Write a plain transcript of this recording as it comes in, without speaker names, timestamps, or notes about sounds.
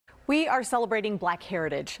We are celebrating Black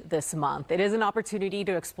Heritage this month. It is an opportunity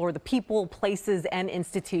to explore the people, places, and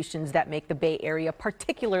institutions that make the Bay Area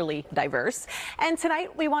particularly diverse. And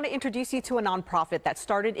tonight, we want to introduce you to a nonprofit that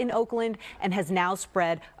started in Oakland and has now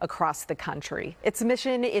spread across the country. Its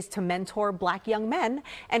mission is to mentor Black young men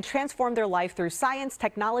and transform their life through science,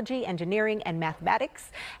 technology, engineering, and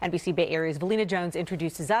mathematics. NBC Bay Area's Velena Jones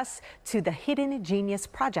introduces us to the Hidden Genius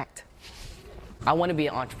Project. I want to be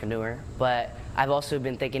an entrepreneur, but I've also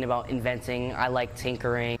been thinking about inventing. I like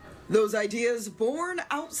tinkering. Those ideas born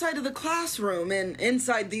outside of the classroom and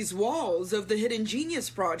inside these walls of the Hidden Genius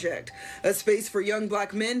Project, a space for young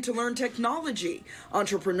Black men to learn technology,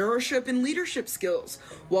 entrepreneurship, and leadership skills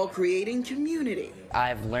while creating community.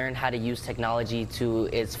 I've learned how to use technology to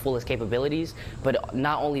its fullest capabilities, but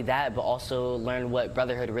not only that, but also learn what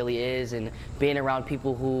brotherhood really is and being around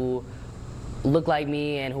people who look like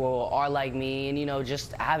me and who are like me, and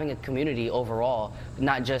just having a community overall,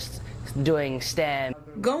 not just doing STEM.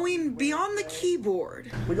 Going beyond the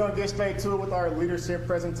keyboard. We're going to get straight to it with our leadership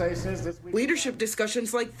presentations this week. Leadership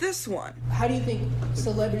discussions like this one. How do you think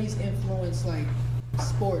celebrities influence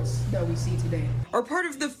sports that we see today? Are part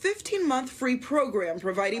of the 15-month free program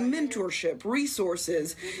providing mentorship,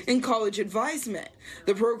 resources, and college advisement.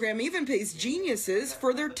 The program even pays geniuses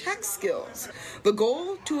for their tech skills. The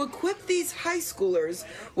goal, to equip these high schoolers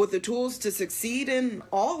with the tools to succeed in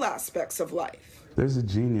all aspects of life. There's a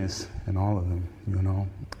genius in all of them,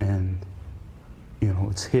 and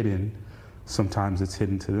it's hidden. Sometimes it's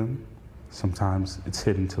hidden to them, sometimes it's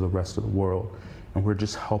hidden to the rest of the world, and we're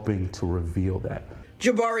just helping to reveal that.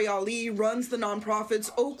 Jabari Ali runs the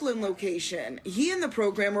nonprofit's Oakland location. He and the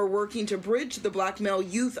program are working to bridge the Black male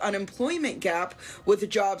youth unemployment gap with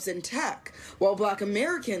jobs in tech. While Black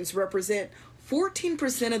Americans represent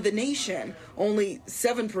 14% of the nation, only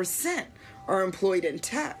 7% are employed in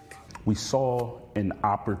tech. We saw an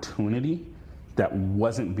opportunity that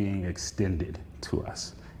wasn't being extended to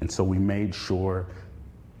us, and so we made sure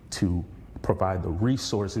to provide the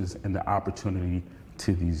resources and the opportunity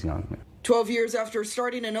to these young men. 12 years after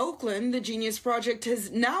starting in Oakland, the Genius Project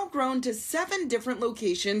has now grown to 7 different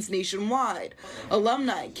locations nationwide.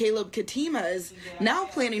 Alumni Caleb Katima is now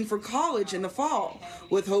planning for college in the fall,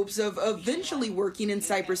 with hopes of eventually working in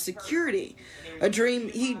cybersecurity, a dream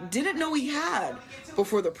he didn't know he had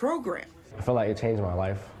before the program. I feel like it changed my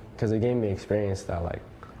life because it gave me experience that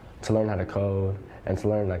to learn how to code and to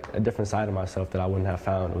learn a different side of myself that I wouldn't have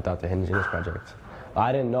found without the Hidden Genius Project.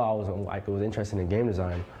 I didn't know I was interested in game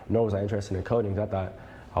design, nor was I interested in coding. I thought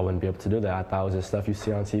I wouldn't be able to do that. I thought it was just stuff you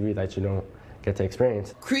see on TV that you don't get to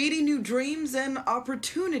experience. Creating new dreams and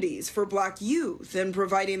opportunities for Black youth and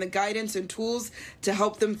providing the guidance and tools to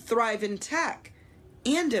help them thrive in tech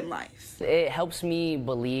and in life. It helps me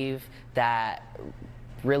believe that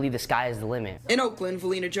really the sky is the limit. In Oakland,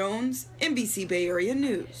 Velena Jones, NBC Bay Area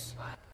News.